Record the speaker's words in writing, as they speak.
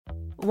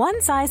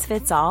One size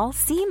fits all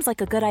seems like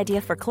a good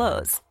idea for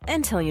clothes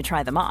until you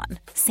try them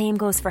on. Same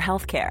goes for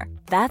healthcare.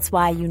 That's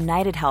why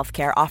United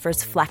Healthcare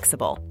offers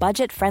flexible,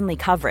 budget-friendly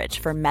coverage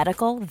for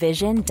medical,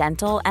 vision,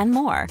 dental, and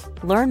more.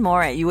 Learn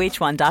more at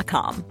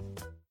uh1.com.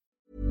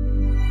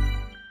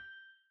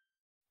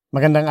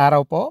 Magandang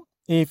araw po.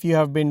 If you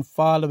have been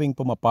following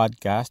Puma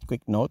Podcast,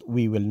 quick note,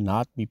 we will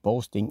not be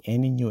posting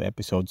any new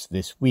episodes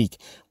this week.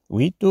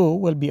 We too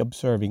will be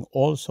observing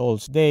All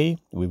Souls Day.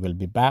 We will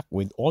be back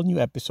with all new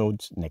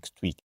episodes next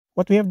week.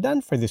 What we have done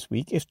for this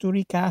week is to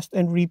recast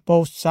and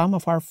repost some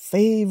of our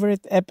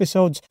favorite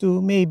episodes to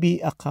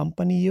maybe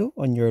accompany you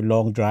on your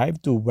long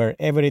drive to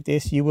wherever it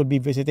is you will be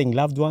visiting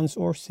loved ones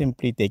or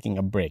simply taking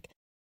a break.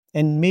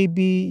 And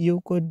maybe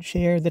you could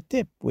share the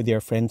tip with your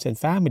friends and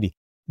family.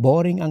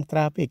 Boring ang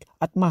traffic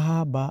at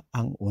mahaba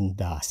ang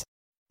undas.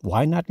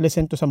 Why not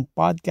listen to some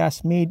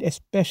podcasts made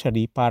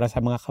especially para sa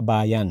mga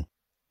kabayan?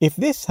 If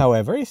this,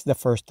 however, is the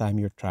first time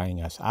you're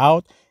trying us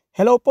out,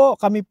 hello po,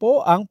 kami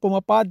po ang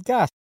Puma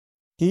Podcast.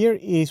 Here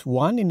is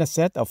one in a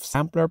set of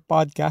sampler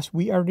podcasts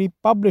we are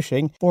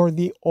republishing for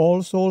the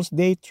All Souls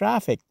Day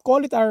traffic.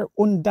 Call it our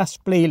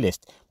Undas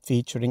playlist,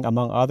 featuring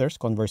among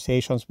others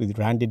conversations with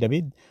Randy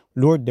David,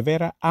 Lourdes De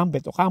Vera,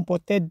 Ambet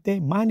Ocampo, Ted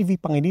De, Manny V.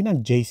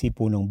 Pangilinan, JC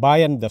Punong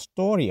Bayan, the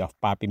story of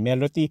Papi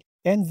Melody,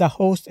 and the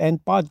hosts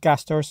and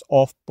podcasters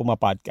of Puma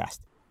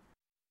Podcast.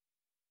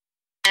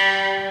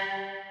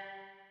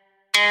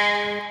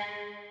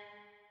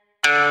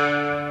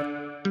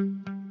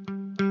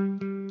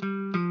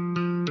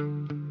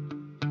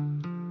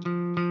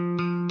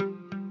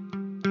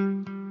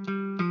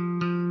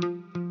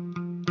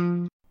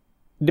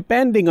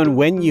 Depending on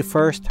when you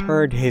first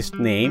heard his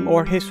name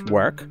or his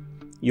work,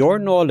 your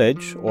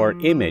knowledge or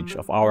image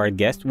of our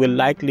guest will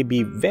likely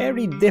be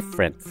very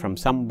different from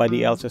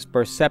somebody else's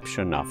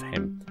perception of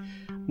him.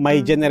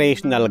 May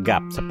generational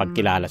gap sa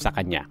pagkilala sa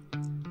kanya.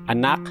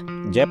 Anak,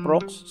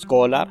 Jeprox,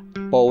 scholar,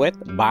 poet,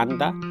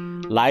 banda,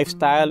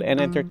 lifestyle and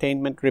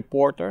entertainment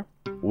reporter,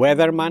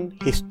 weatherman,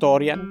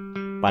 historian,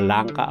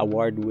 Palanca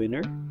Award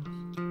winner.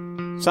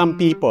 Some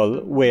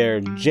people were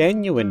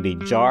genuinely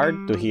jarred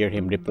to hear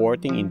him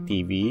reporting in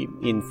TV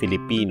in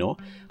Filipino,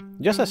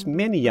 just as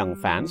many young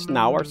fans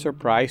now are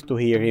surprised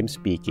to hear him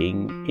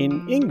speaking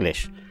in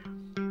English.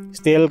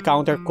 Still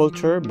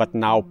counterculture but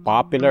now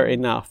popular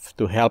enough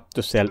to help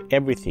to sell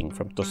everything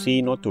from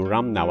tocino to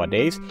rum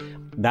nowadays,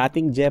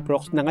 dating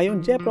Jeprox na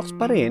ngayon Jeprox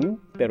pa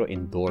rin pero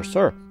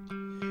endorser.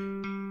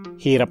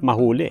 Hirap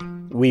mahuli.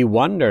 We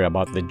wonder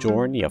about the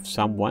journey of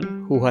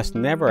someone who has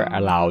never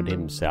allowed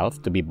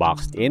himself to be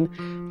boxed in,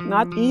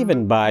 not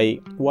even by,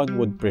 one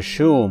would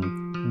presume,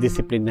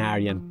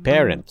 disciplinarian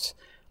parents.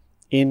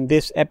 In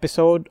this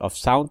episode of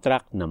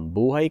Soundtrack ng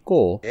Buhay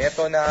Ko,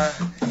 Eto na.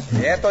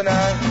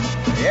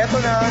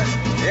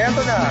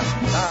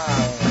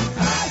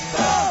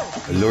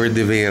 Lourdes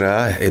De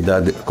Vera,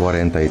 edad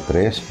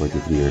 43,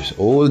 43 years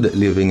old,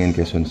 living in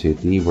Quezon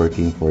City,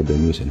 working for the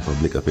News and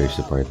Public Affairs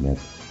Department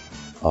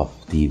of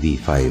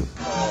TV5.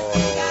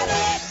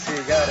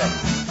 You got it.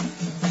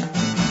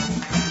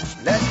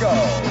 Let's go.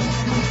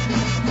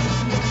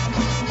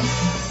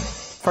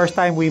 first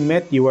time we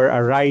met, you were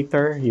a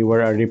writer, you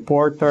were a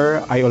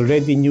reporter. I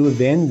already knew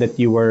then that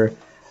you were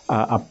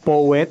a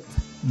poet.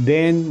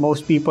 Then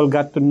most people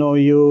got to know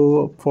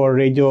you for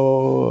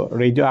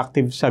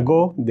Radioactive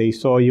Sago. They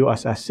saw you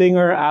as a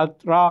singer, alt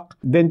rock.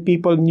 Then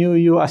people knew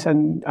you as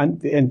an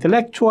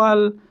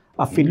intellectual,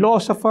 a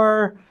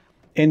philosopher,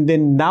 and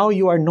then now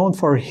you are known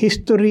for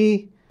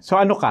history. So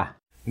ano ka?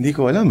 Hindi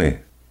ko alam eh.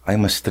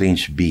 I'm a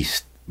strange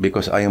beast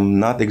because I am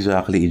not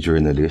exactly a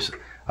journalist.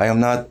 I am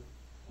not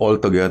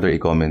altogether a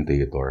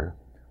commentator.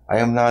 I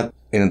am not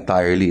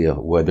entirely a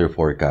weather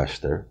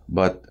forecaster.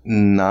 But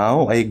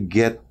now I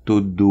get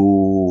to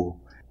do,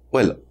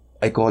 well,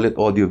 I call it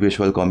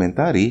audiovisual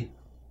commentary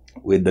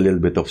with a little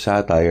bit of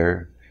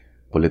satire,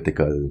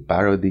 political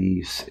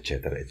parodies,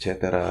 etc.,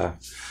 etc.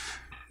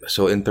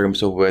 So in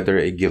terms of weather,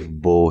 I give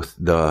both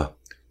the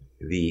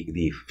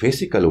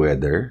physical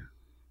weather,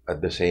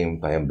 at the same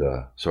time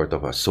the sort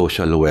of a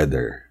social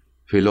weather.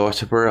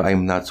 Philosopher,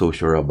 I'm not so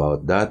sure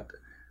about that.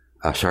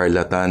 A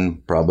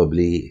charlatan,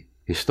 probably.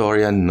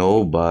 Historian,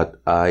 no,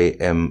 but I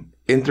am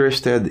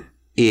interested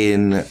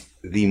in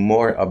the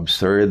more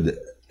absurd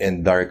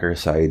and darker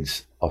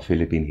sides of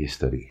Philippine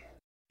history.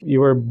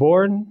 You were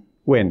born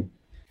when?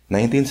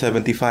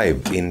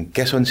 1975 in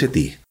Quezon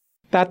City.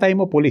 Tatay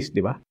mo pulis, di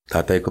ba?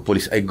 Tatay ko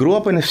pulis. I grew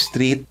up in a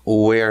street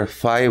where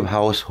 5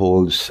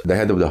 households, the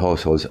head of the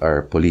households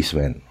are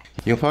policemen.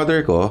 Yung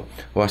father ko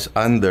was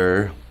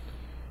under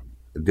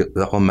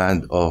the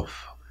command of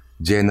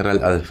General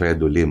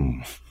Alfredo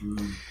Lim.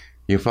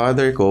 Yung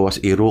father ko was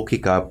a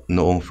rookie cop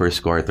noong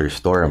first quarter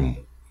storm.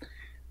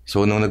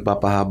 So, nung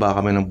nagpapahaba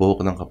kami ng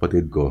buhok ng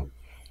kapatid ko,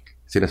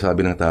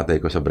 sinasabi ng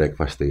tatay ko sa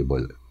breakfast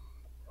table,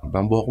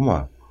 "Ang buhok mo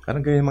ah.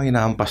 Parang ganyan mga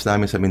hinahampas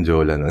namin sa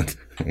Mindiola nun."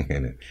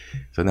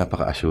 So,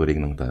 napaka-assuring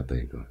ng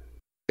tatay ko.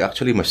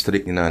 Actually, mas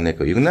strict ni nanay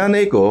ko. Yung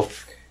nanay ko,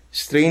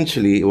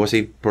 strangely, was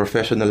a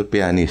professional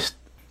pianist.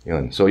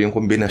 Yun. So, yung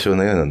kombinasyon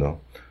na yun,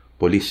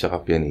 police saka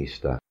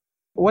pianista.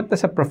 What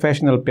does a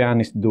professional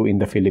pianist do in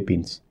the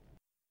Philippines?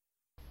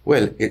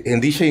 Well,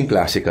 hindi siya yung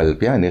classical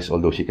pianist,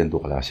 although she can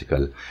do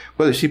classical.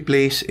 Well, she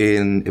plays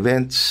in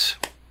events,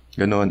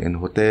 ganon,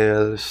 in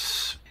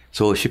hotels.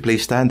 So, she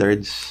plays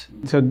standards.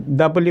 So,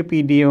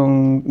 WPD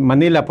yung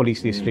Manila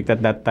Police District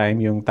at that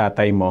time, yung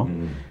tatay mo.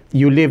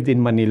 You lived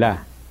in Manila.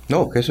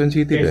 No, Quezon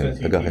City din.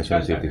 Taga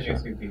Quezon City siya.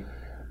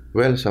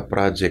 Well, sa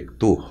Project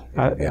 2.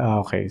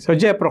 Okay. So,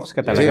 Jeprox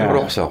ka talaga.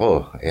 Jeprox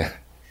ako. Yeah.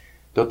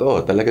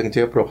 Totoo, talagang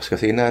Jeprox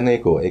kasi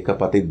nanay ko ay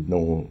kapatid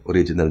ng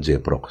original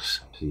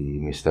Jeprox, si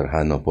Mr.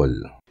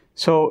 Hanopol.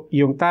 So,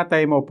 yung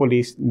tatay mo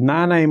police,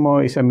 nanay mo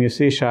is a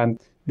musician,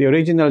 the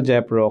original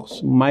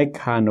Jeprox, Mike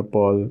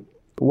Hanopol.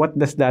 What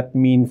does that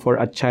mean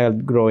for a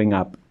child growing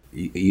up?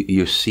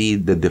 You see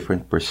the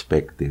different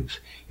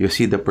perspectives. You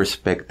see the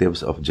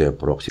perspectives of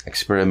Jeprox,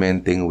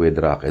 experimenting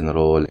with rock and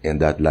roll and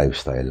that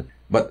lifestyle.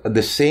 But at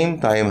the same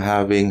time,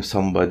 having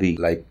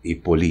somebody like a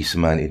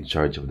policeman in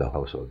charge of the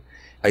household.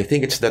 I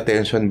think it's the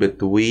tension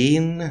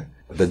between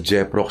the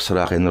Jeprox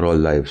rock and roll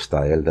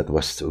lifestyle that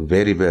was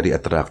very, very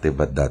attractive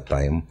at that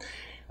time.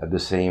 At the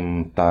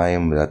same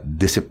time, that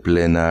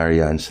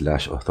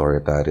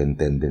disciplinarian/authoritarian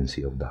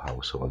tendency of the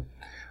household.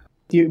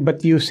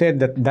 But you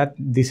said that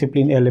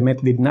discipline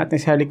element did not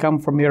necessarily come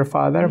from your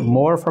father,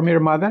 more from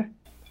your mother?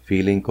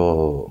 Feeling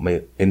ko,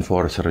 may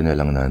enforcer na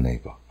lang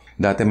nanay ko.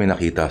 Dati may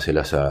nakita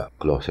sila sa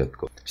closet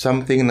ko.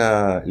 Something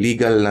na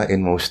legal na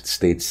in most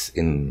states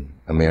in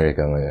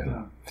America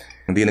ngayon.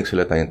 Hindi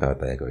nagsulata yung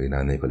tatay ko, yung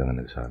nanay ko lang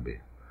ang nagsabi.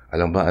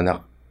 Alam ba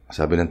anak,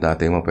 sabi ng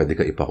tatay mo, pwede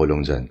ka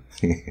ipakulong dyan.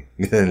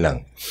 Ganun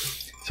lang.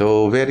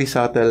 So, very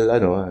subtle,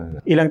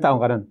 Ilang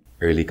taong ka nun?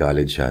 Early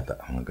college yata,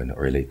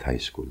 or late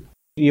high school.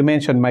 You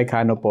mentioned Mike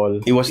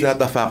Hanopol. It was not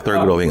a factor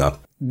growing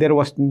up. There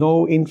was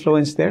no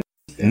influence there?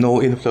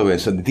 No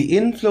influence. The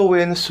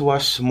influence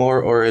was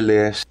more or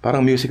less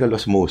parang musical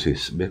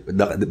osmosis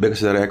because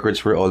the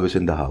records were always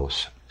in the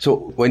house.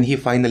 So, when he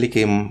finally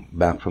came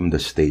back from the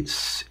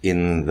States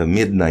in the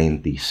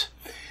mid-90s,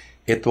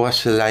 it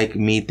was like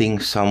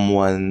meeting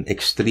someone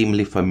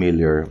extremely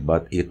familiar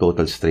but a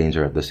total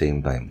stranger at the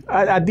same time.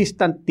 A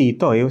distant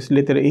tito.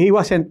 He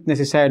wasn't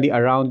necessarily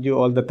around you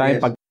all the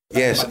time.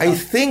 Yes, I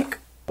think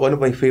one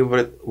of my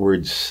favorite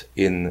words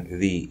in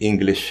the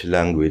English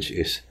language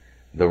is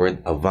the word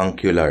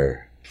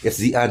avuncular.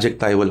 It's the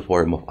adjectival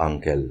form of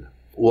uncle.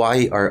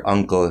 Why are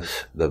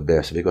uncles the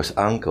best? Because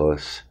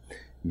uncles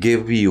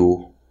give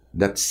you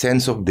that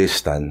sense of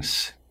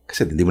distance.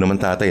 Kasi hindi mo naman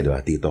tatay,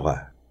 diba? Tito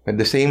ka. At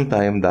the same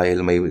time,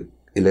 dahil may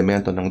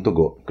elemento ng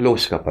dugo,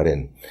 close ka pa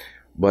rin.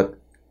 But,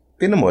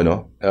 tinan mo,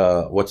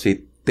 what's a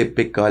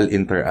typical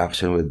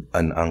interaction with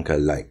an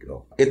uncle like?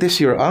 It is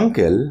your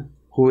uncle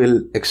who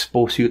will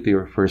expose you to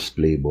your first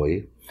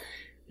Playboy.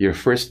 Your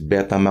first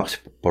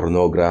Betamax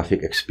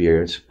pornographic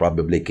experience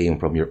probably came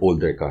from your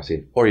older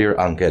cousin or your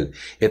uncle.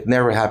 It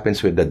never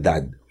happens with the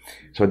dad.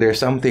 So there's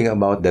something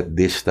about that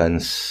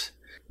distance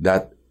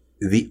that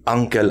the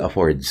uncle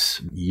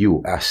affords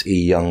you as a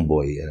young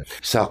boy.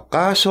 Sa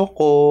kaso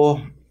ko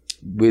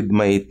with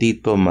my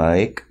Tito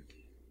Mike,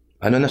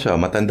 na siya,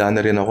 matanda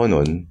na rin ako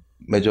nun.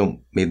 Medyo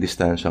may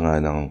distansya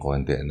nga ng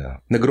konti na.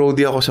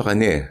 Nag-roadie ako sa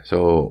kanya eh.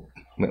 So,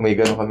 may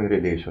gano'n kami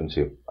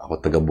relationship. Ako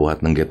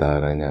tagabuhat ng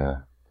gitara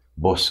niya.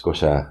 Boss ko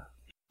siya.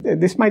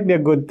 This might be a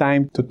good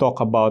time to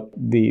talk about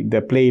the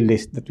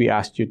playlist that we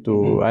asked you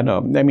to,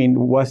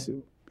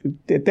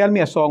 tell me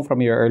a song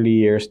from your early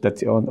years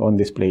that's on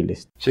this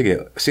playlist.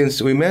 Sige, since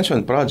we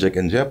mentioned Project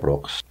and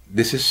Jeprox,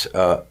 this is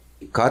a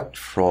cut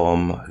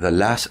from the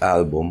last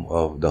album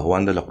of the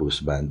Juan de la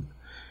Cruz Band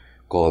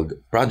called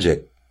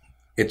Project.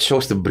 It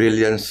shows the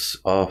brilliance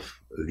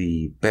of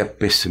the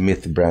Pepe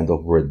Smith brand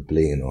of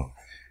wordplay, na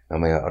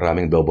may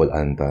maraming double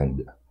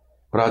entendre.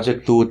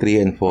 Project 2,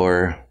 3, and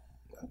 4,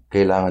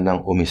 kailangan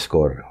ng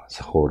umiscore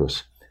sa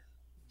chorus.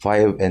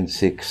 5 and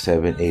 6,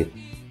 7, 8,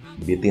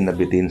 bitin na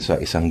bitin sa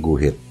isang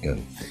guhit.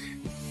 Yun.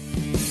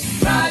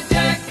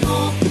 Project 2,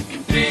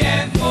 3,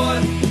 and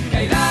 4,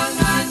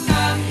 kailangan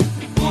ng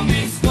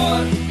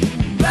umiscore.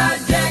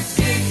 Project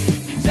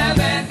 6,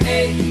 7,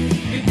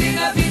 8, bitin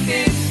na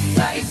bitin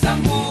sa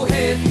isang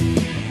guhit.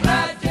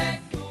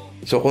 Project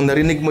 2. So kung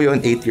narinig mo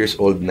yon 8 years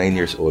old, 9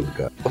 years old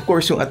ka, of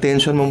course yung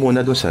attention mo muna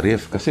dun sa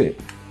riff kasi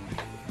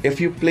if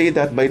you play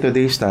that by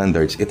today's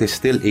standards, it is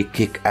still a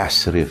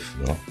kick-ass riff,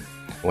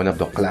 one of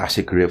the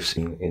classic riffs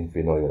in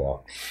Pinoy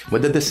rock.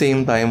 But at the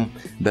same time,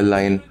 the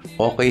line,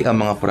 okay ang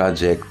mga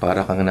project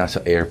para kang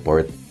nasa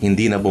airport,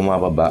 hindi na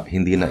bumababa,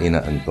 hindi na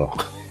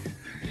inaantok.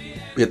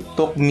 It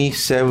took me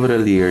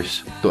several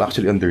years to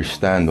actually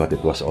understand what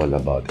it was all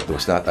about. It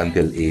was not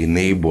until a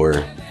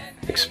neighbor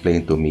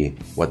explained to me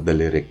what the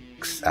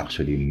lyrics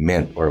actually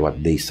meant or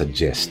what they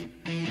suggest.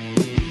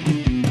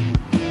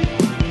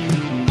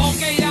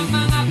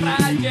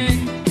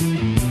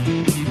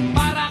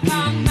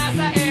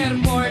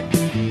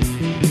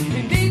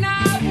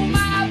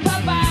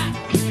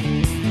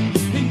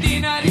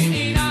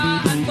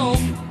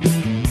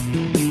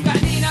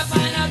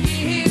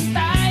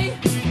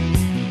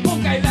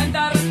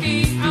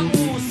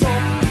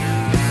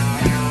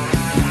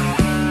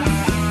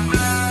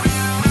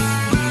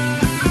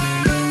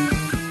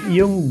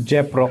 Yung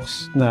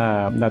Jeprox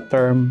na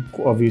term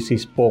obviously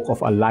spoke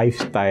of a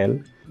lifestyle.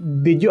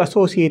 Did you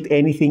associate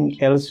anything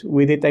else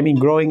with it? I mean,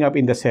 growing up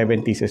in the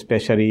 70s,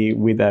 especially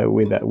with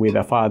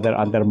a father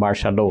under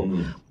martial law,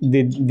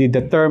 did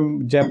the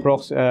term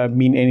Jeprox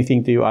mean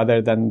anything to you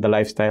other than the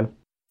lifestyle?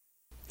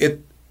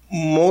 It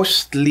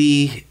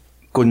mostly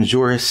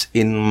conjures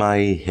in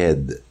my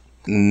head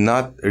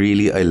not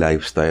really a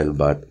lifestyle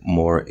but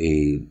more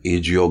a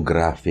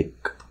geographic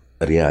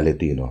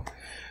reality,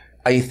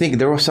 I think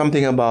there was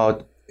something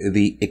about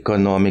the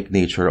economic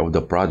nature of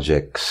the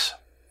projects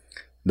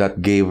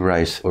that gave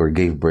rise or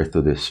gave birth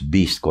to this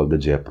beast called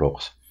the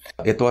Jeprox.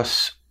 It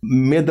was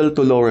middle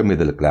to lower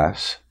middle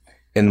class,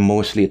 and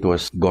mostly it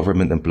was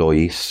government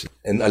employees,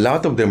 and a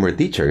lot of them were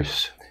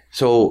teachers.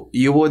 So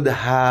you would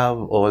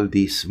have all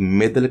these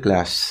middle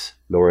class,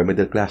 lower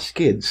middle class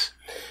kids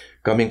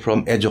coming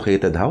from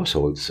educated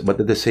households,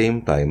 but at the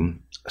same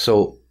time,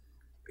 so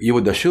you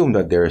would assume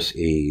that there's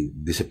a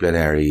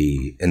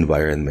disciplinary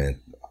environment.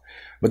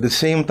 But at the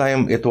same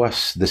time, it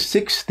was the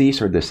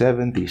 60s or the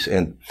 70s,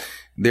 and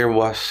there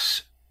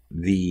was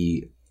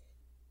the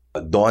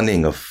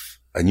dawning of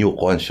a new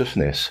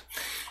consciousness,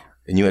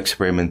 a new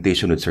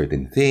experimentation with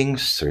certain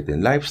things,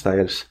 certain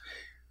lifestyles.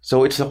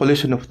 So it's a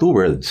collision of two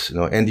worlds,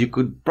 and you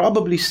could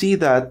probably see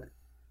that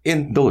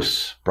in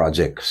those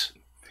projects.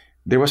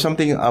 There was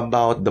something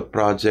about the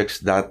projects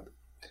that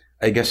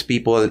I guess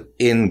people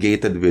in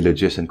gated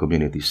villages and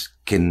communities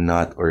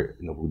cannot or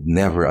would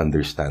never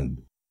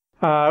understand.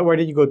 Where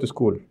did you go to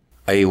school?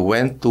 I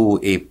went to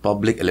a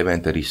public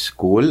elementary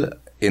school.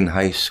 In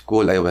high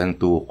school, I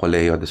went to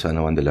Colegio de San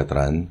Juan de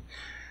Latran.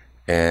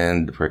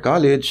 And for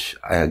college,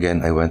 I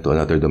went to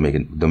another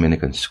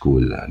Dominican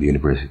school, the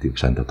University of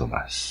Santo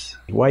Tomas.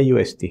 Why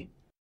UST?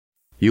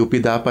 UP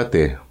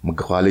dapat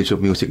Magka-College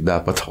of Music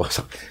dapat ako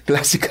sa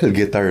classical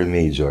guitar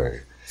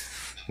major.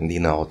 Hindi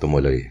na ako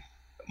tumuloy.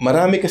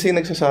 Marami kasi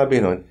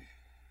nagsasabi nun,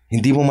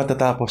 hindi mo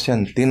matatapos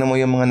yan. Tingnan mo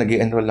yung mga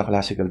nag-i-enroll na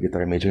classical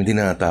guitar major, hindi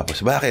na natapos.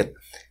 Bakit?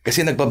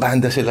 Kasi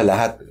nagbabanda sila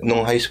lahat.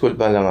 Nung high school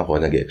pa lang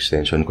ako,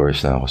 nag-extension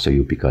course na ako sa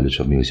UP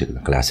College of Music na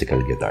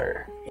classical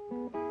guitar.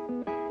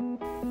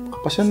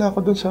 Kapasya na ako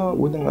dun sa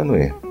unang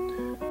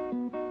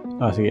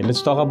Sige,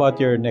 let's talk about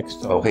your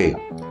next song. Okay.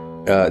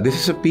 This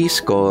is a piece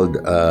called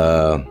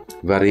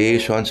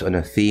Variations on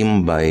a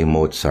Theme by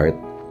Mozart,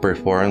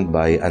 performed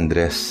by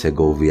Andres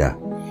Segovia.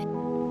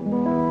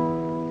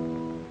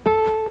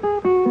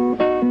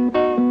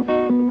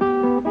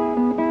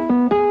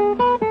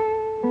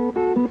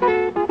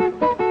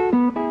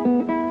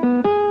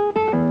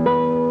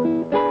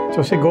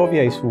 So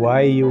Segovia is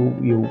why you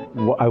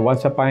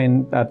once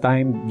upon a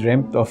time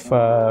dreamt of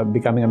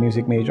becoming a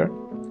music major?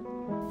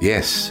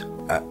 Yes.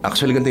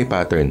 Actually, ganito yung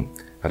pattern.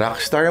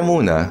 Rockstar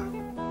muna,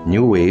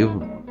 new wave,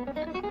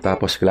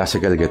 tapos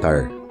classical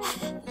guitar.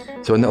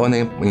 So,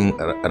 nauna yung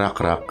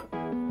rock,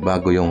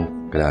 bago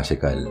yung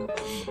classical.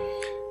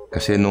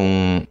 Kasi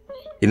nung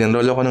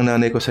in-enroll ako ng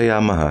nanay ko sa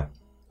Yamaha,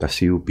 tas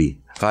UP,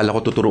 akala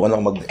ko tuturuan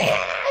ako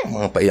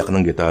mga paiyak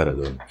ng gitara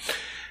doon.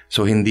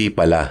 So, hindi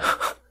pala.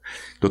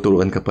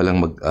 Tuturuan ka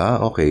palang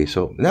okay.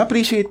 So,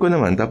 na-appreciate ko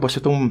naman. Tapos,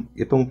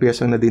 itong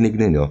piyesang nadinig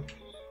ninyo,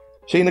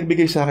 siya yung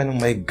nagbigay sa akin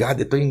ng, my God,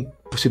 ito yung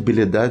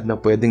posibilidad na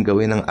pwedeng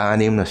gawin ng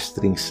 6 na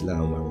strings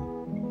lamang.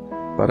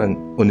 Parang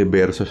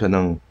universo siya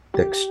ng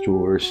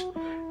textures,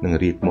 ng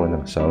ritmo,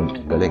 ng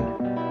sound. Galing.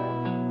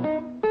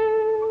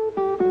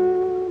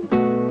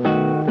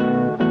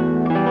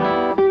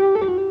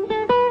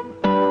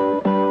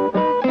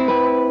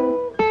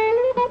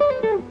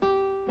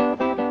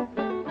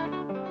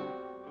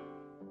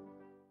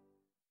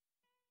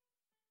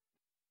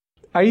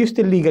 Are you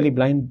still legally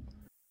blind?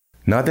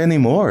 Not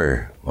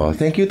anymore. Oh,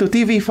 thank you to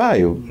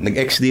TV5.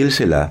 Nag-ex-deal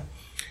sila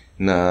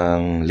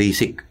ng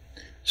LASIK.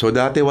 So,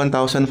 dati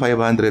 1,500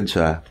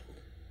 siya.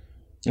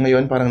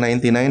 Ngayon, parang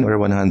 99 or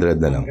 100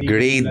 na lang.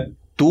 Grade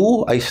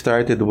 2, I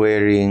started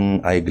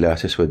wearing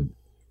eyeglasses with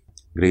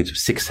grade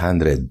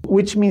 600.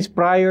 Which means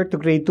prior to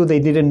grade 2,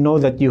 they didn't know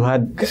that you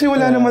had... Kasi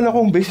wala naman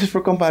akong basis for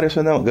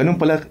comparison na ganun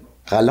pala.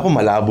 Akala ko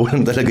malabo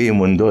lang talaga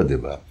yung mundo, di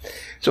ba?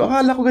 So,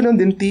 akala ko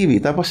ganun din TV.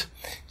 Tapos,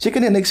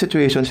 chicken and egg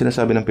situation,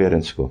 sinasabi ng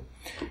parents ko.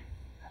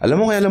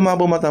 Alam mo, kaya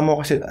lumabo mata mo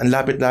kasi ang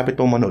lapit-lapit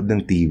pong manood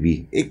ng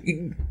TV.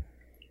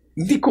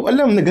 Hindi ko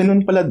alam na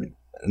ganun pala,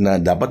 na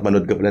dapat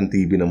manood ka pala ng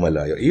TV na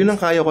malayo. Yun ang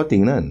kaya ko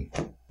tingnan.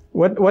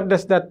 What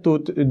does that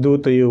do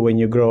to you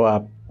when you grow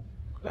up?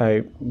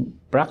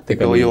 Practically.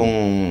 Ikaw yung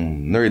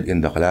nerd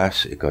in the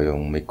class. Ikaw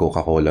yung may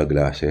Coca-Cola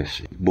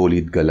glasses.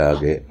 Bullied ka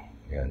lagi.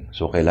 Yan.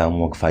 So, kailangan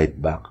mo mag-fight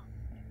back.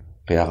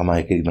 Kaya ka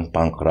makikinig ng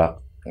punk rock.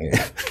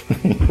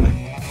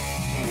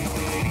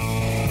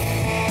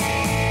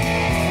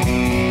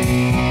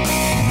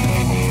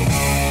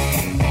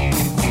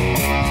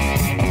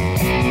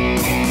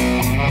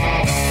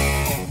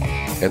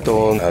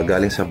 Ito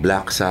galing sa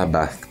Black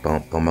Sabbath,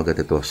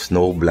 pamagat ito,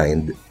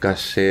 Snowblind.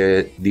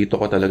 Kasi dito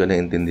ko talaga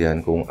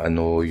naintindihan kung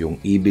ano yung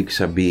ibig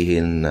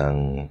sabihin ng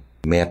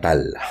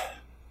metal.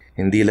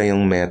 Hindi lang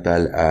yung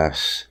metal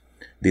as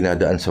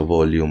dinadaan sa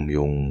volume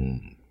yung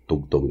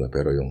tugtog na,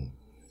 pero yung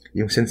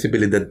Yung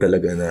sensibilidad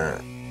talaga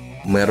na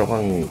meron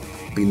kang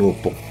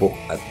pinupukpok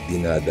at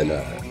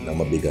dinadala na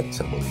mabigat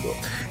sa mundo.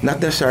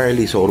 Not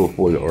necessarily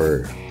sorrowful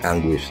or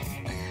anguished,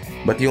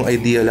 but yung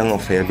idea lang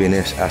of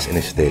heaviness as an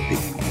aesthetic.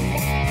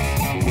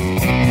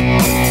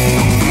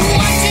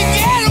 What you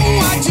get or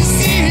what you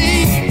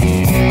see,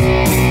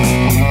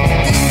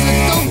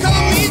 things don't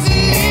come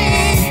easily.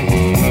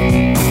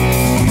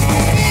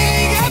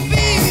 Feeling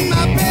happy in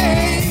my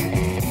pain.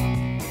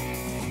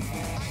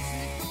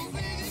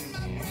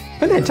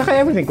 And then, tsaka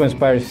everything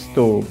conspires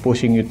to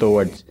pushing you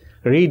towards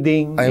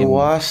reading. I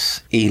was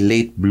a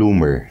late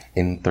bloomer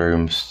in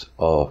terms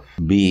of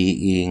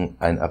being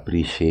an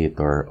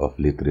appreciator of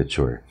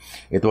literature.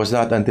 It was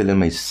not until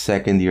in my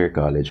second year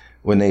college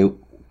when I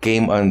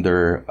came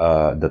under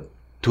the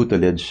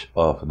tutelage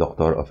of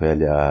Dr.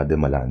 Ofelia de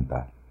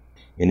Malanta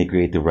in a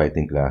creative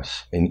writing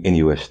class in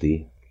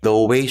UST. The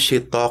way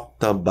she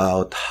talked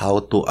about how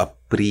to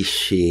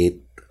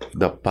appreciate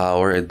the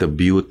power and the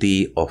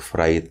beauty of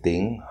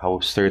writing,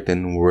 how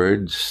certain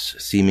words,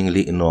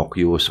 seemingly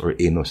innocuous or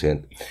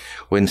innocent,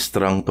 when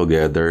strung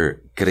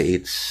together,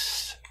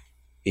 creates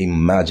a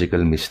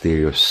magical,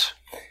 mysterious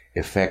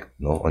effect,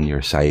 no, on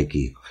your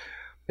psyche.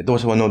 It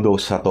was one of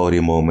those Satori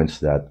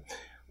moments that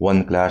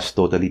one class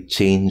totally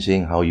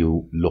changing how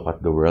you look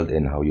at the world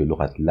and how you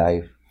look at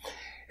life.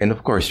 And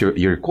of course,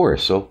 your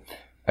course. So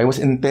I was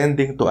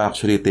intending to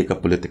actually take a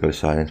political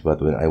science,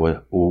 but when I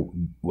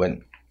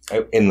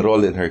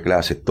enrolled in her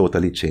class, it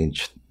totally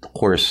changed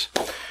course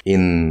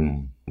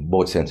in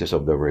both senses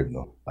of the word,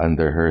 no?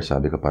 Under her,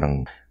 sabi ko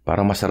parang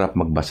masarap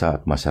magbasa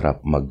at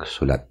masarap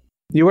magsulat.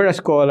 You were a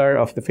scholar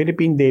of the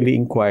Philippine Daily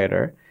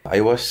Inquirer.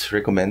 I was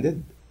recommended.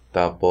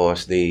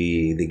 Tapos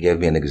they gave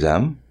me an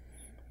exam.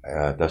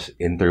 Tapos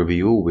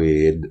interview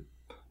with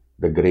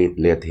the great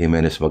late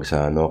Jimenez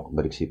Magsanok,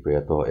 Brixie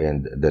Prieto,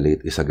 and the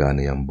late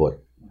Isagana Yambot.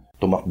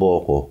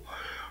 Tumakbo ako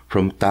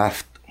from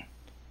Taft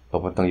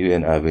papuntang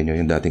UN Avenue,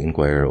 yung dating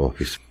Inquirer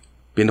office.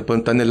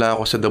 Pinapunta nila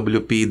ako sa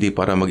WPD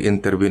para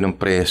mag-interview ng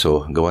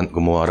preso,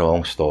 gumawa raw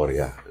akong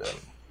storya.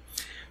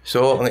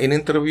 So, ang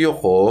in-interview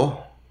ko,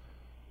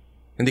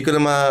 hindi ko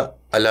na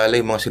maalala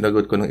yung mga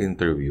sinagot ko ng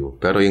interview.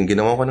 Pero yung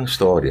ginawa ko ng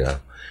storya,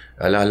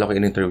 alala ko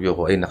in-interview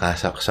ko ay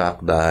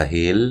nakasaksak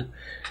dahil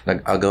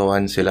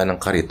nag-agawan sila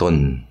ng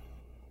kariton.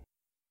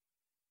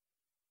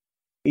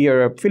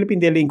 You're a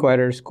Philippine Daily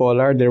Inquirer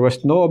scholar. There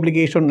was no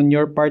obligation on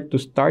your part to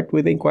start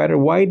with the Inquirer.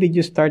 Why did you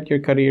start your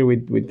career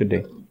with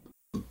Today?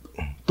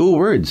 2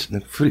 words.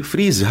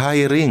 Freeze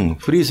hiring.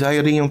 Freeze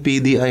hiring yung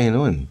PDI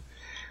nun.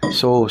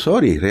 So,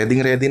 sorry.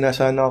 Ready na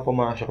sana ako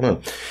pumasok nun.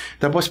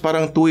 Tapos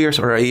parang 2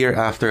 years or a year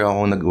after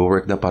ako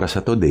nag-work na para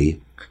sa Today,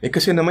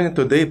 kasi naman yung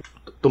Today,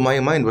 to my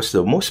mind, was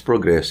the most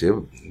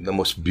progressive, the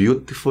most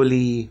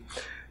beautifully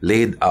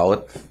laid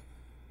out,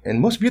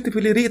 and most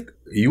beautifully read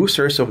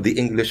users of the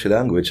English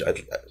language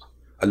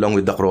along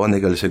with the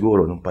Chronicle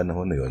siguro nung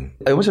panahon na yun.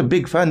 I was a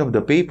big fan of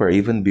the paper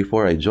even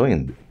before I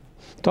joined.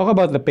 Talk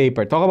about the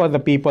paper. Talk about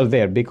the people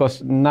there, because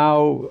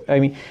now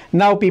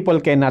people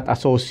cannot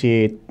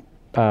associate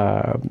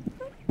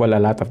a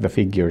lot of the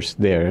figures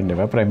there, di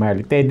ba?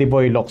 Primarily Teddy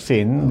Boy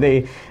Locsin.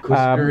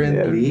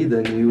 Currently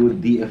the new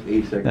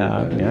DFA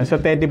secretary.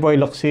 So Teddy Boy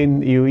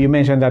Locsin, you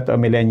mentioned that to a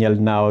millennial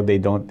now, they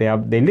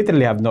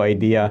literally have no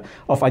idea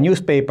of a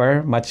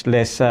newspaper, much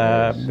less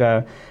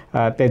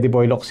Teddy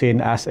Boy Locsin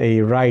as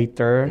a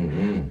writer.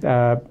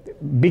 Mm-hmm.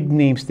 Big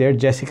names there: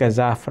 Jessica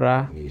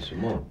Zafra,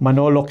 Mismo.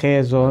 Manolo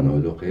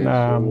Quezon,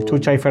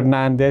 Chuchay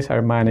Fernandez,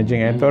 our managing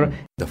editor.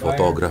 The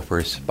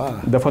photographers pa.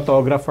 The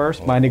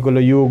photographers, Manny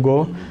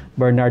Goloyugo,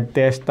 Bernard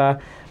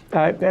Testa.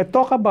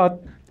 Talk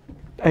about,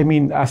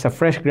 as a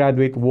fresh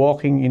graduate,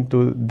 walking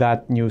into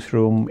that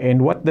newsroom,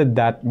 and what did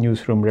that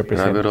newsroom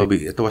represent?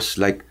 Robbie, it was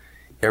like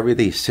every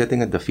day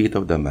sitting at the feet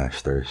of the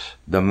masters.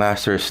 The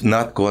masters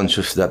not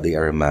conscious that they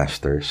are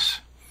masters.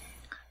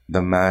 The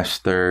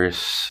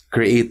masters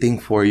creating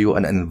for you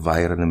an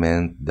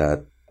environment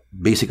that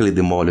basically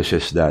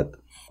demolishes that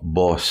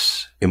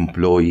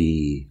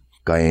boss-employee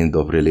kind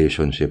of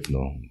relationship,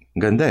 no?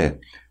 Ganda eh.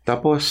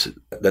 Tapos,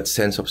 that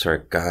sense of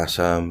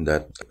sarcasm,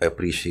 that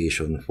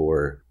appreciation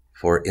for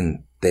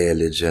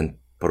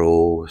intelligent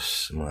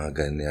prose, mga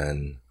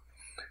ganyan.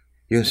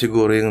 Yun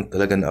siguro yung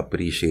talagang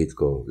na-appreciate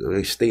ko.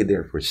 I stayed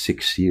there for 6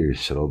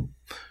 years, Rob.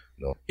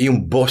 No?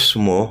 Yung boss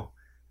mo,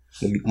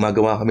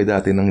 magawa kami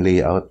dati ng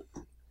layout,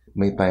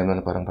 may time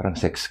na parang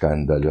sex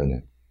scandal yun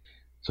eh.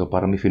 So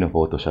parang may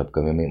photoshop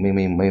kami,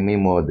 may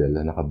model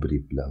na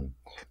naka-brief lang.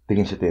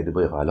 Tingin si Teddy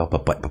Boy, akala ko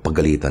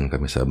papagalitan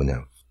kami, sabi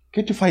niya,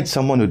 can't you find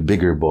someone with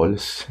bigger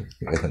balls?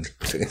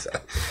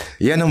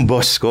 Yan ang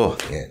boss ko.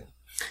 Yan.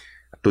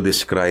 To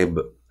describe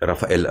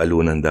Rafael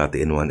Alunan dati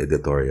in one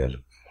editorial.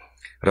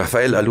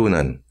 Rafael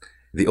Alunan,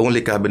 the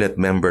only cabinet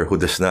member who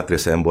does not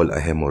resemble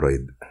a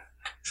hemorrhoid.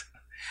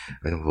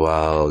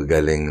 Wow,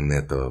 galing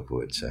nito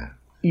po siya.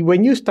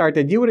 When you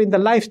started, you were in the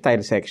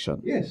lifestyle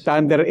section. Yes.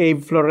 Under Abe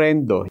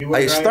Florendo.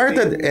 I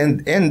started and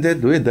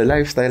ended with the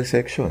lifestyle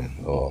section.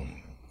 Oh.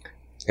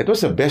 It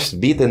was the best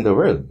beat in the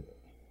world.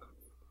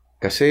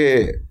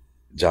 Kasi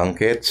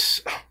junkets,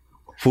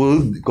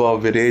 full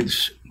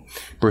coverage,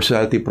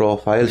 personality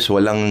profiles,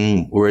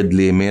 walang word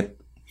limit.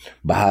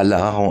 Bahala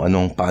ka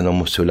kung paano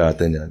mo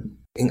sulatan yan.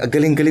 Ang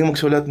galing-galing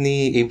magsulat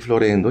ni Abe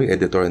Florendo, yung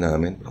editor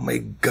namin. Oh my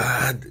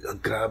God,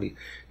 grabe.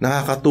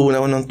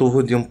 Nakakatunaw ng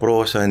tuhod yung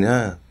prosa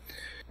niya.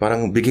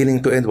 Parang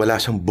beginning to end, wala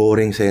siyang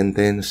boring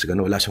sentence,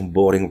 wala siyang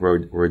boring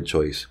word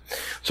choice.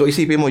 So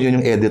isipin mo,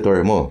 yun yung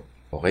editor mo.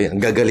 Okay? Ang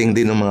gagaling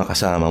din ng mga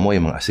kasama mo,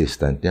 yung mga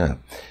assistant niya.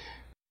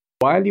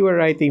 While you were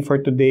writing for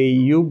today,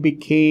 you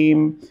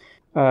became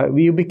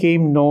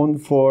known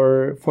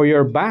for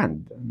your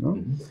band. No?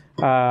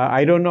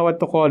 I don't know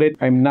what to call it.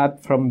 I'm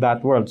not from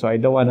that world, so I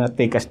don't want to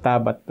take a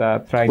stab at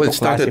trying to classify that. Well, it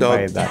started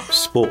out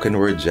spoken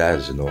word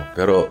jazz,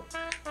 pero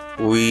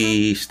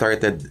we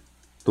started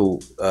to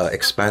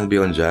expand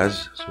beyond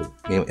jazz. So,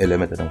 may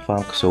element ng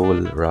funk,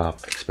 soul,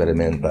 rock,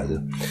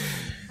 experimental.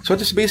 So,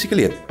 that's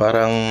basically it.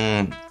 Parang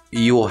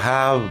you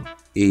have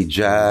a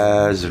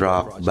jazz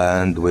rock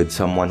band with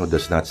someone who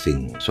does not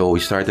sing. So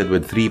we started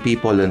with 3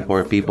 people, then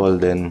 4 people.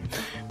 Then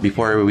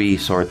before we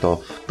sort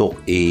of took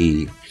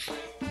a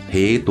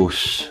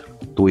hiatus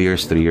 2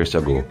 years, 3 years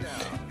ago,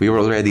 we were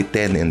already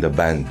 10 in the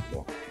band.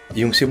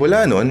 Yung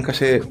simula nun,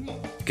 kasi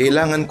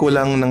kailangan ko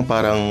lang ng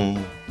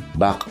parang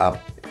backup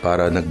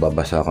para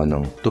nagbabasa ako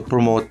to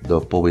promote the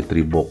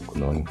poetry book,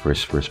 yung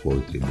first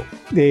poetry book.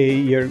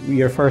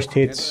 Your first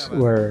hits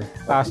were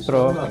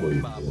Astro,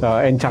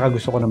 and tsaka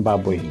Gusto Ko ng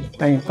Baboy.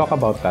 Talk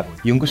about that.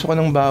 Yung Gusto Ko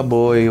ng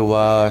Baboy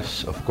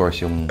was, of course,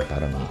 yung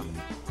parang,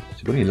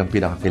 siguro ilang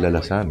pinakakilala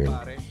sa amin.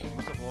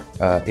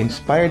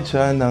 Inspired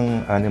siya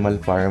ng Animal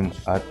Farm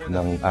at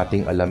ng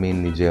Ating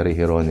Alamin ni Jerry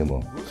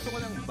Geronimo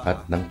at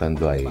ng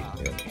Tanduay.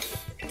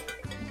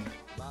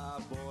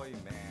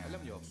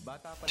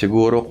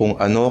 Siguro kung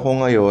ano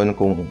ko ngayon,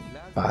 kung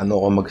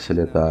paano ako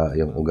magsalita,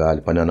 yung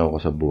ugali, pananaw ko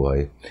sa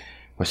buhay,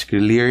 was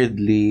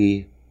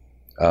clearly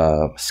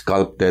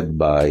sculpted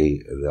by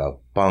the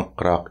punk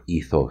rock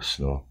ethos,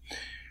 no?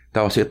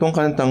 Tapos itong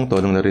kantang to,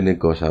 nung narinig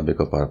ko, sabi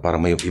ko,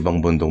 para may ibang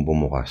bundong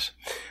bumukas.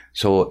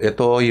 So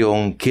ito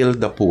yung Kill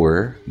the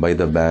Poor by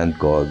the band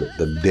called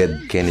The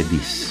Dead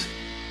Kennedys.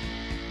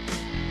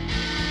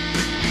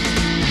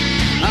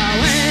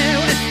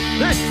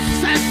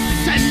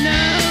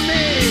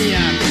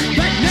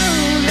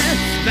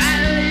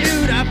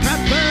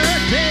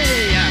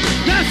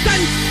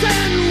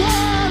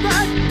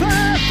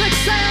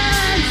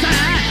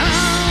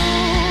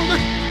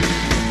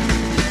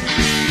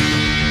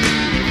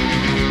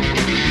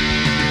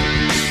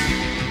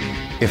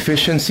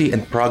 Efficiency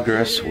and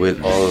progress will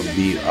all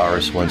be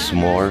ours once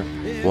more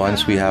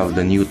once we have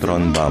the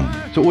neutron bomb.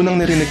 So unang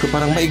narinig ko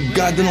parang, my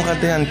God, anong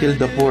kanta yan, Kill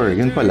the Poor.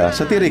 Yun pala,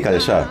 satirical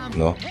siya,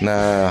 no?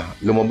 Na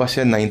lumabas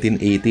yan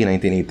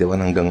 1980, 1981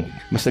 hanggang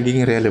mas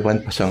nagiging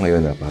relevant pa siya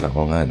ngayon. Parang,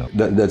 nga, no?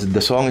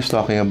 The song is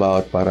talking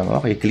about parang,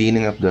 okay,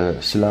 cleaning up the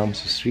slums,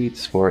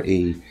 streets for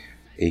a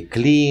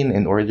clean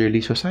and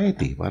orderly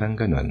society. Parang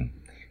ganun.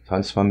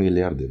 Sounds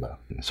familiar, di ba?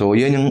 So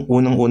yan yung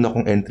unang-una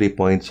kong entry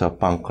point sa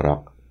punk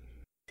rock.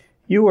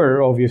 You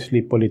were obviously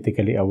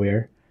politically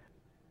aware.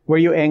 Were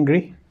you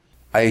angry?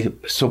 I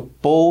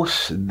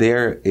suppose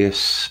there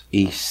is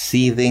a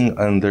seething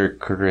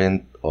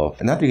undercurrent of,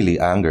 not really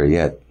anger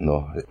yet,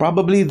 no.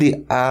 Probably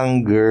the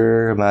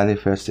anger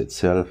manifests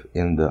itself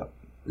in the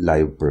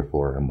live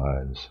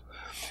performance.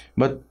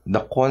 But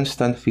the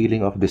constant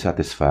feeling of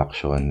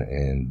dissatisfaction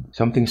and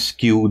something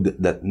skewed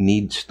that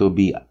needs to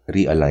be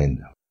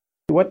realigned.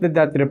 What did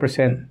that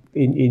represent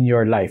in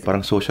your life?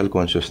 Parang social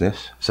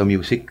consciousness sa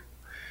music.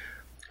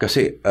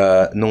 Kasi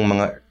nung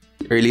mga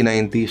early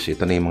 90s,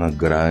 ito na yung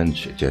mga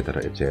grunge,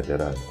 etc.,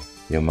 etc.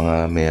 Yung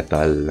mga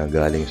metal na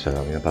galing sa,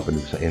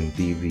 napapanood sa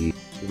MTV.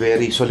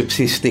 Very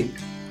solipsistic.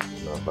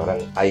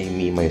 Parang I,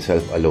 me,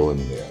 myself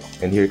alone.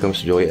 And here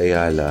comes Joy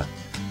Ayala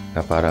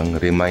na parang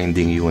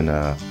reminding you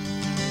na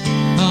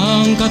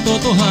ang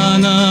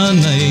katotohanan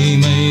ay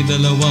may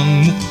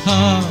dalawang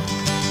mukha.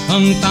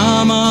 Ang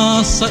tama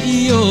sa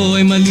iyo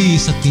ay mali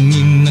sa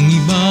tingin ng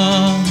iba.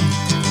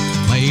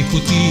 May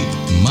puti,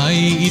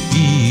 may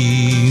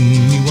itim,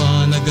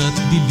 liwanag at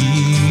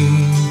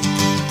dilim.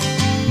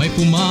 May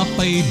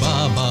pumapay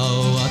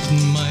babaw at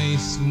may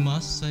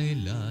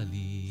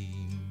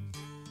sumasailalim.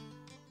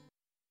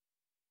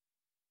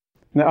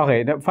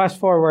 Okay, fast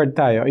forward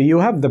tayo.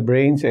 You have the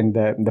brains and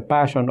the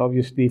passion,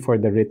 obviously,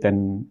 for the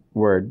written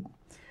word.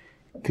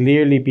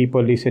 Clearly,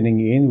 people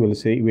listening in will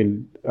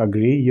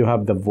agree. You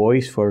have the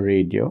voice for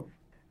radio.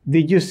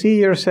 Did you see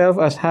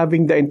yourself as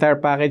having the entire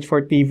package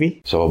for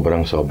TV?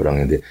 Sobrang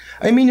hindi.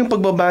 I mean, yung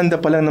pagbabanda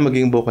pa lang na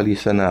maging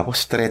vocalista na ako,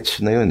 stretch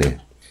na yun eh.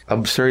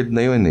 Absurd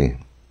na yun eh.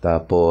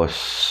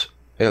 Tapos,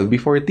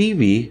 before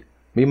TV,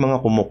 may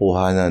mga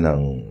kumukuha na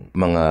ng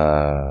mga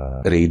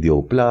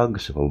radio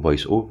plugs,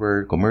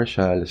 voice-over,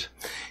 commercials.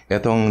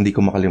 Etong hindi ko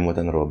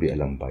makalimutan, Robbie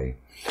Alampay.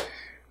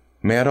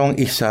 Merong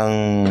isang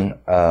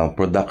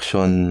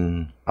production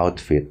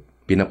outfit.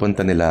 Pinapunta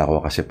nila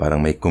ako kasi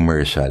parang may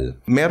commercial.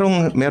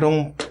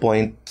 Merong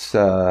point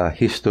sa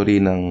history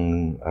ng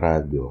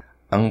radyo.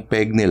 Ang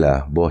peg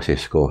nila,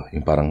 boses ko,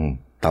 yung parang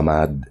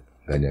tamad,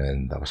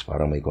 ganyan. Tapos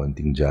parang may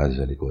konting jazz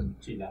sa likod.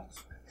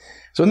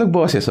 So,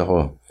 nagboses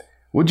ako.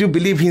 Would you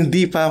believe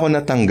hindi pa ako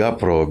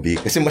natanggap,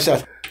 Robbie? Kasi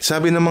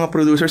sabi ng mga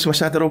producers,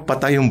 masyado raw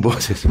patay yung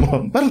boses mo.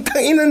 Parang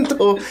tanginan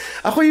to.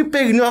 Ako yung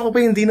peg nyo, ako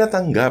pa hindi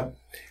natanggap.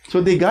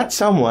 So they got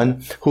someone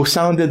who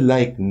sounded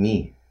like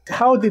me.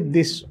 How did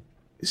this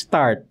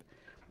start?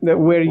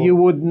 Where you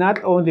would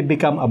not only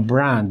become a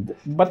brand,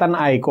 but an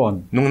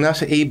icon? Nung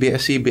nasa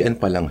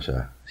ABS-CBN pa lang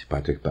siya, si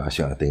Patrick Paas,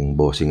 yung ating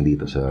bossing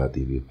dito sa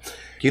TV,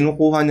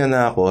 kinukuha niya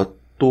na ako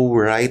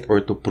to write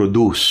or to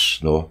produce,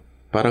 no?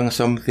 Parang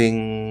something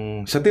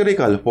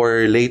satirical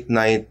for late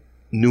night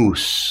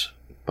news.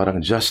 Parang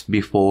just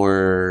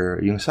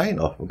before yung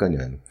sign-off,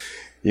 ganyan.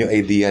 Yung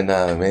idea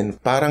namin,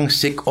 parang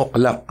 6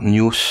 o'clock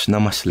news na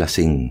mas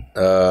lasing.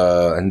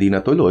 Hindi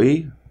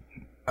natuloy.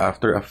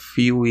 After a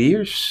few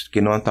years,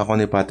 kinonta ko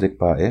ni Patrick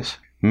Paes.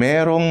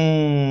 Merong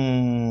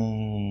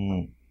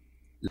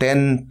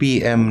 10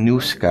 p.m.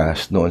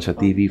 newscast noon sa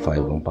TV5.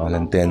 Ang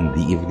pangalan 10,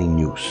 The Evening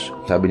News.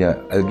 Sabi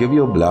niya, I'll give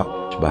you a block.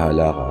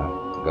 Bahala ka.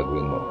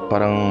 Gagawin mo.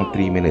 Parang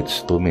 3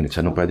 minutes, 2 minutes.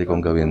 Anong pwede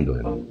kong gawin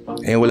doon?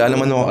 Eh, wala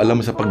naman ako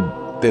alam sa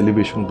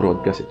pag-television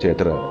broadcast,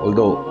 etc.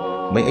 Although,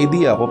 may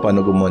idea ako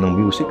paano gumawa ng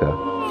music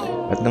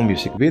at ng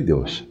music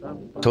videos.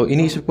 So,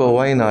 inisip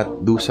ko, why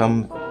not do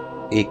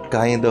a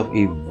kind of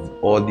a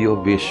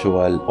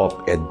audio-visual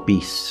op-ed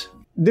piece?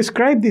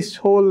 Describe this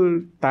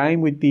whole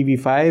time with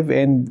TV5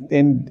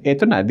 and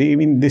eto na,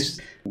 this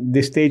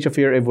stage of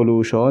your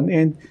evolution,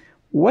 and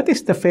what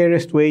is the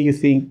fairest way you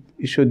think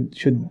should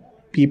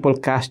people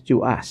cast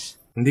you as?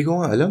 Hindi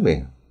ko nga alam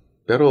eh.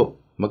 Pero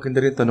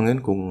maganda rin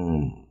tanungin kung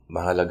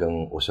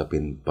mahalagang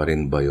usapin pa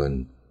rin ba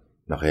yon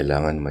na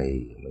kailangan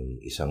may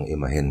isang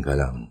imahen ka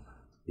lang.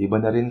 Iba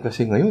na rin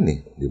kasi ngayon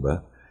eh, di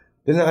ba?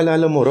 Yung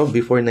naalala mo, Rob,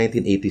 before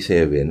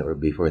 1987 or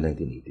before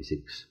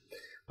 1986,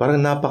 parang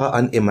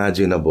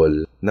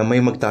napaka-unimaginable na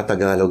may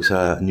magtatagalog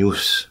sa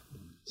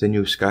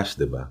newscast,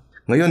 di ba?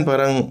 Ngayon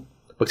parang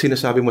pag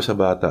sinasabi mo sa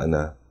bata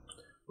na,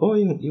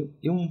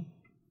 yung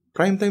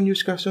primetime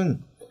newscast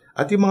yun,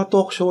 at yung mga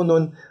talk show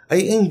nun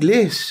ay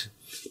English.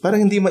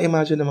 Parang hindi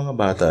ma-imagine ng mga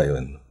bata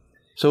yun.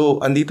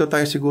 So, andito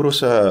tayo siguro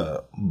sa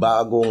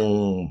bagong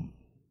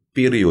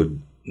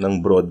period ng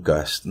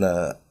broadcast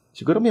na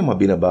siguro may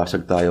mga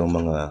binabasag tayong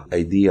mga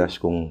ideas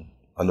kung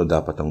ano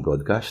dapat ang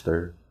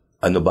broadcaster,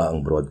 ano ba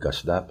ang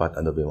broadcast dapat,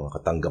 ano ba yung mga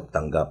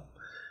katanggap-tanggap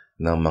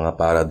ng mga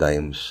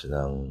paradigms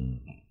ng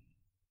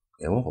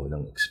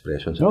ng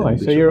expression sa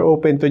television. So you're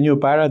open to new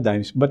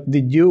paradigms. But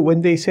did you,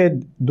 when they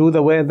said, do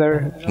the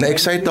weather?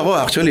 Na-excite ako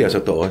actually,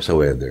 sa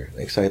weather.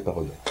 Na-excite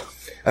ako.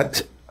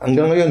 At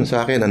hanggang ngayon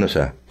sa akin,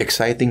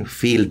 exciting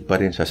field pa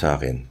rin siya sa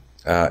akin.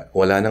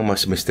 Wala nang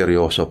mas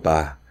misteryoso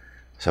pa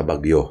sa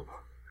bagyo.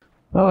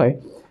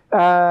 Okay.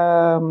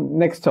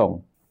 Next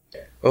song.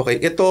 Okay,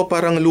 ito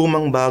parang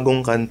lumang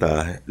bagong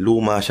kanta.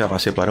 Luma siya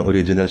kasi parang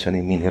original siya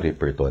ni Minnie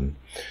Riperton.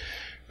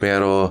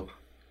 Pero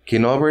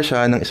kinover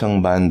siya ng isang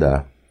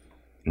banda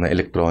na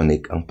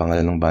electronic. Ang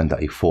pangalan ng banda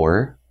ay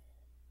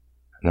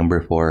 4.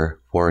 Number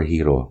 4, 4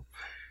 Hero.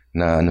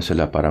 Na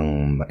sila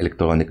parang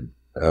electronic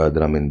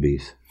drum and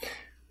bass.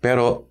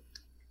 Pero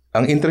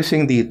ang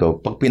interesting dito,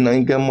 pag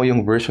pinakinggan mo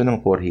yung version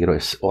ng 4 Hero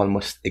is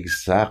almost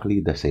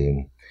exactly the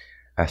same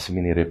as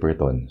Minnie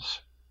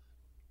Riperton's.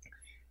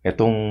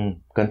 Itong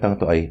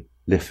kantang to ay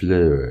Le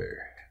Fleur.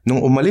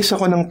 Nung umalis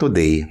ako ng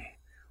Today,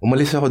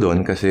 umalis ako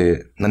doon kasi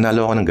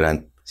nanalo ako ng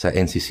grant sa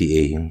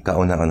NCCA, yung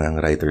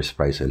kauna-unang Writer's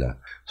Prize sila.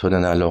 So,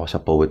 nanalo ako sa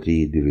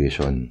Poetry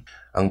Division.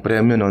 Ang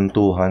premyo noon,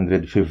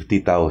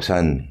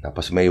 250,000.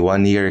 Tapos may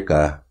 1 year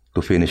ka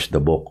to finish the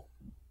book.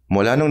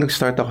 Mula nung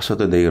nag-start ako sa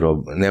Today,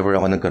 Rob, never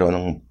ako nagkaroon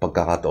ng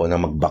pagkakataon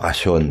na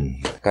magbakasyon.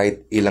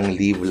 Kahit ilang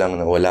leave lang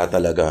na wala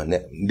talaga.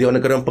 Hindi ako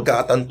nagkaroon ng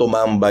pagkakataon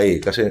tumambay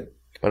kasi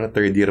parang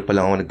 3rd year pa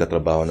lang ako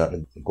nagtatrabaho na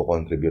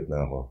nagko-contribute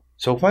na ako.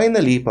 So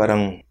finally,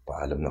 parang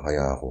paalam na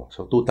kaya ako.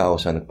 So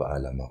 2000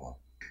 nagpaalam ako.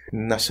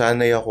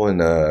 Nasanay ako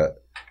na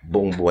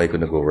buong buhay ko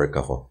nag-work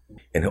ako.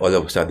 And all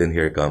of a sudden,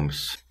 here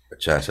comes a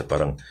chance na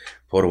parang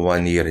for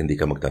 1 year hindi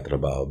ka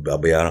magtatrabaho.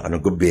 Babayaran ka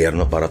ng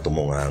gobyerno para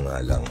tumunganga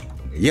lang.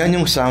 Yan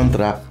yung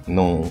soundtrack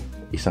nung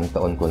 1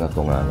 taon ko na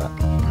tunganga.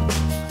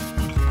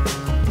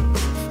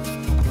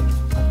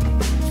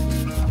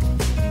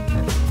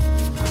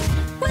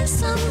 When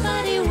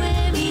somebody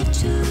wear me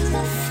to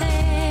the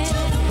fair, to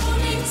the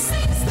morning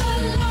sings the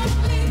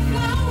lovely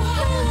flower,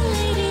 a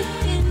lady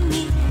pin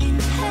me in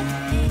her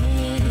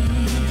hair.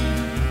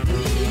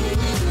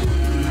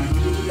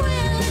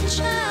 When a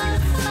child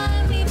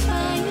find me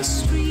by a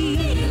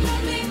street,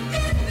 lovely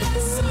in the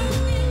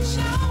sunny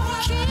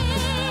shower,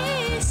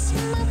 kiss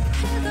my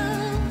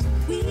petals,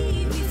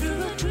 weave me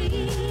through a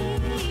dream.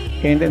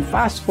 And then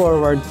fast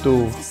forward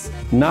to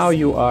now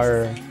you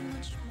are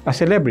a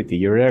celebrity.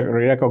 You're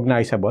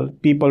recognizable.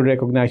 People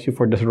recognize you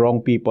for the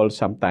wrong people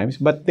sometimes,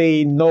 but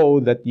they know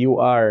that you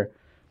are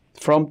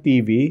from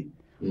TV.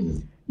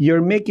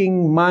 You're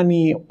making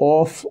money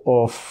off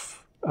of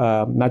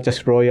not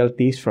just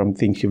royalties from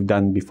things you've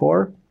done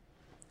before,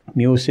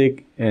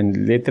 music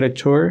and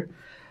literature,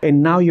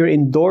 and now you're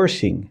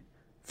endorsing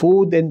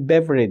food and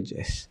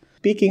beverages.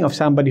 speaking of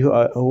somebody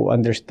who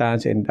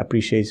understands and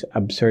appreciates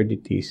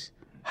absurdities,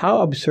 how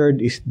absurd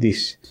is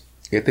this?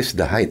 It is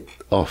the height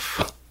of.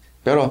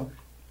 Pero,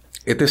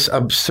 it is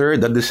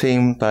absurd at the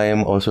same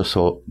time also.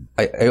 So,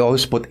 I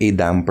always put a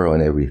damper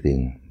on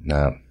everything.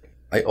 Na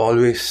I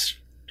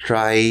always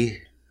try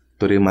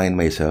to remind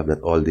myself that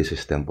all this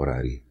is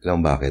temporary.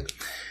 Alam mo bakit?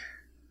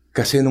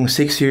 Kasi nung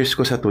 6 years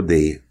ko sa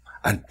Today,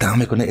 ang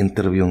dami ko na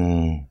interview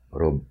yung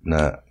Rob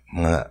na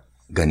mga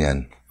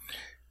ganyan.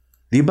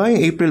 Di ba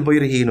yung April Boy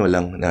Regino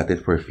lang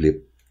natin for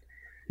Flip?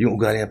 Yung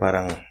ugali niya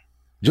parang,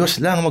 Diyos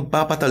lang,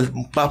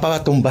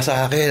 magpapatumba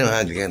sa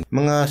akin.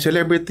 Mga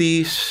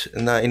celebrities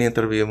na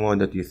in-interview mo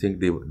that you think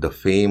the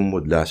fame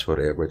would last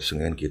forever. Tapos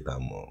ngayon kita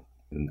mo,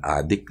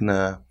 addict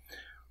na,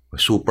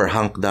 super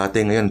hunk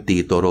dati, ngayon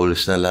tito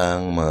roles na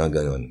lang, mga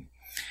ganon.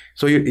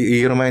 So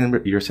you remind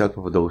yourself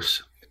of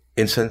those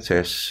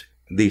instances,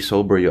 they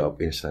sober you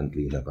up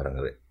instantly na parang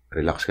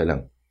relax ka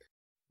lang.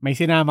 May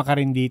sinama ka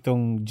rin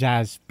ditong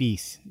jazz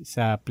piece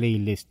sa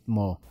playlist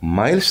mo.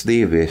 Miles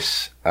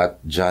Davis at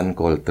John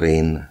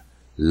Coltrane,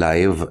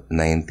 Live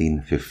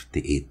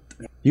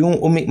 1958. Yung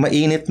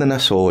mainit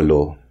na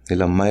solo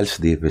nila Miles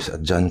Davis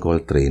at John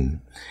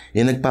Coltrane,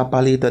 yung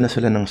nagpapalitan na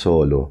sila ng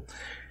solo,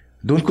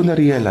 doon ko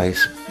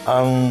na-realize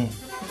ang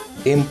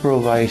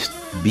improvised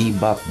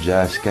bebop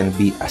jazz can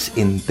be as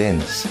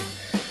intense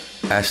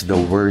as the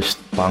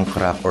worst punk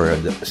rock or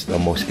the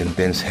most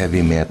intense heavy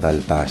metal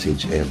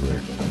passage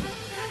ever.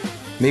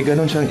 May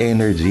ganun siyang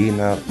energy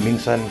na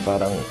minsan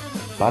para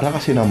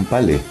kasi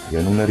nampal eh.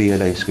 Yan nung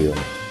na-realize ko yun.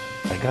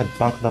 My God,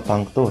 punk na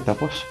punk to.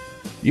 Tapos,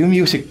 yung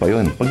music pa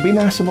yun. Pag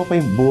binasa mo pa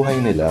yung buhay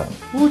nila,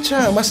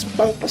 putya, mas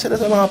punk pa sila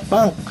sa mga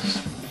punks.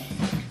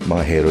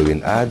 Mga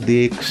heroin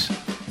addicts,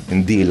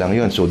 hindi lang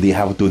yun. So, they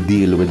have to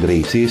deal with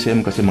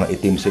racism kasi mga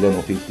itim sila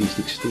noong 50s,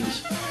 60s.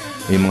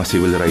 May mga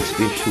civil rights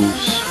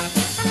issues.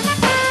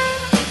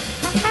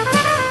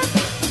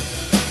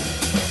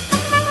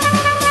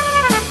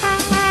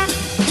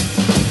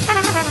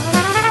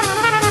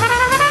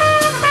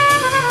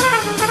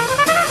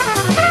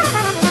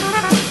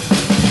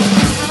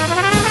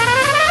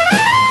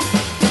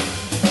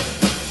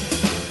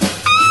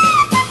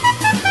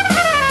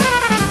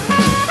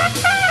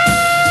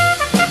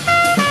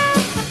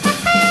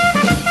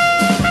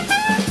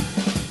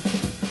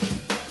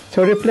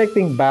 So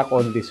reflecting back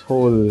on this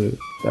whole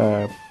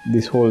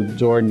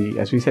journey,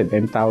 as we said,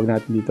 and tawag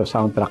natin dito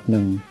soundtrack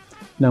ng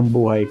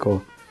buhay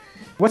ko.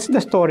 What's the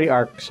story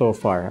arc so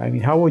far? I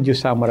mean, how would you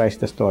summarize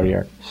the story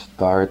arc?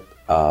 Start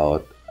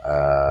out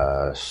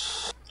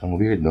as... Ang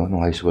weird, no?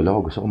 Nung high school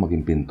ako, gusto ko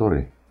maging pintor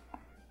eh.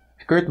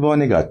 Kurt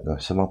Vonnegut, no?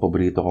 Sa mga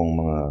paborito kong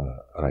mga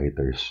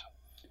writers.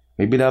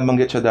 May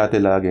binabanggit siya dati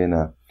lagi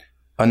na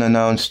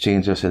unannounced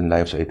changes in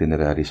life's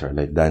itineraries are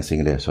like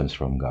dancing lessons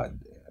from God.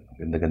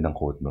 Ganda-gandang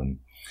quote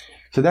nun.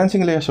 Sa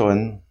dancing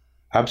lesson,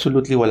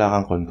 absolutely wala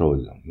kang control.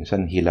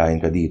 Minsan hilahin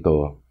ka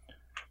dito,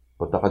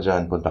 punta ka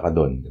dyan, punta ka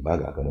doon. Diba?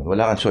 Ganun.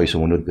 Wala kang choice,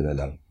 sumunod ka na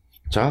lang.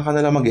 Tsaka ka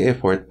na lang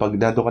mag-e-effort.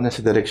 Pag nato ka na sa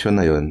direksyon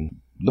na yon,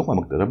 doon ka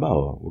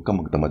magtrabaho. Huwag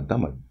kang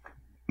magtamad-tamad.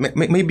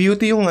 May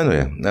beauty yung ano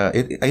eh.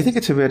 I think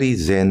it's a very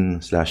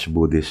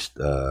Zen/Buddhist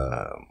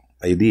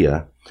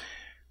idea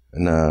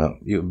na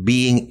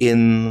being in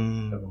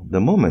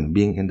the moment,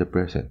 being in the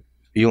present.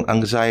 Yung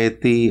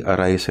anxiety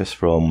arises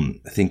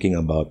from thinking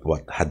about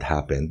what had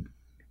happened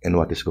and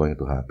what is going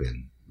to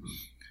happen.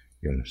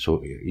 Yun.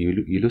 So,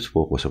 you lose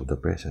focus of the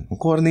present. Ang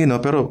corny,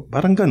 no? Pero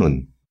parang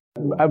ganun.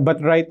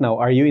 But right now,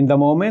 are you in the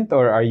moment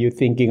or are you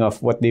thinking of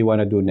what they want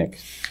to do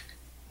next?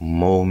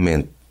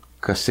 Moment.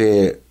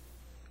 Kasi,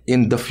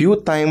 in the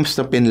few times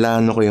na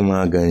pinlano ko yung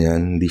mga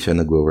ganyan, hindi siya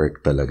nag-work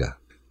talaga.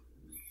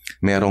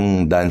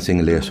 Merong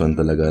dancing lesson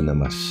talaga na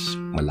mas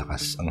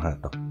malakas ang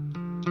hatak.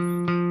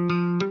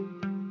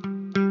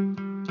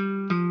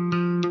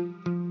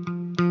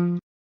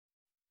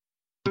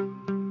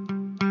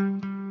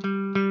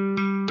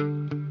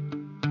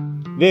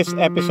 This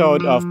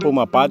episode of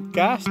Puma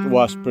Podcast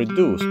was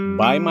produced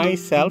by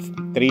myself,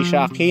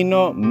 Trisha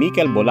Aquino,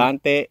 Mikel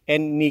Bolante,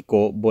 and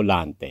Nico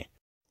Bolante.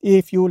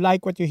 If you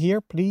like what you hear,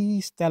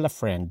 please tell a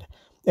friend.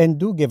 And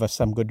do give us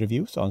some good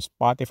reviews on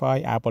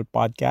Spotify, Apple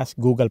Podcasts,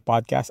 Google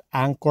Podcasts,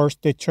 Anchor,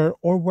 Stitcher,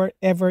 or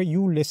wherever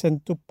you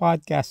listen to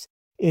podcasts.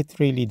 It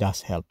really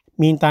does help.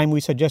 Meantime, we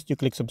suggest you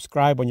click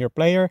subscribe on your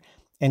player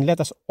and let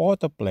us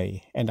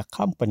autoplay and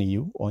accompany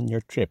you on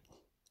your trip.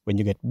 When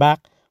you get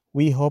back,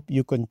 we hope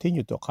you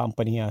continue to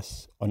accompany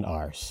us on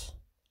ours.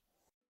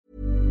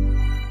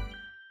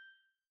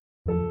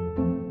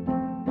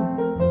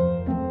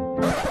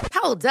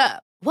 Hold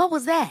up. What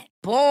was that?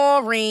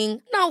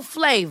 Boring. No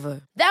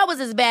flavor. That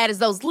was as bad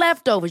as those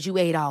leftovers you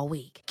ate all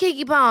week.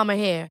 Keke Palmer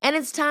here, and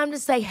it's time to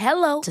say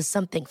hello to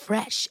something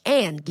fresh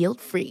and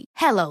guilt-free.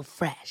 Hello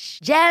Fresh.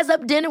 Jazz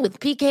up dinner with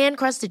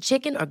pecan-crusted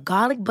chicken or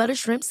garlic butter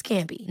shrimp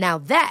scampi. Now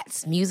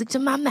that's music to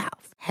my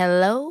mouth.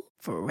 Hello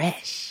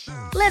Fresh.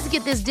 Let's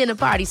get this dinner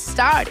party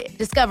started.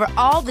 Discover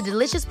all the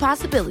delicious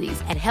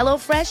possibilities at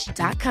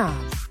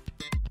HelloFresh.com.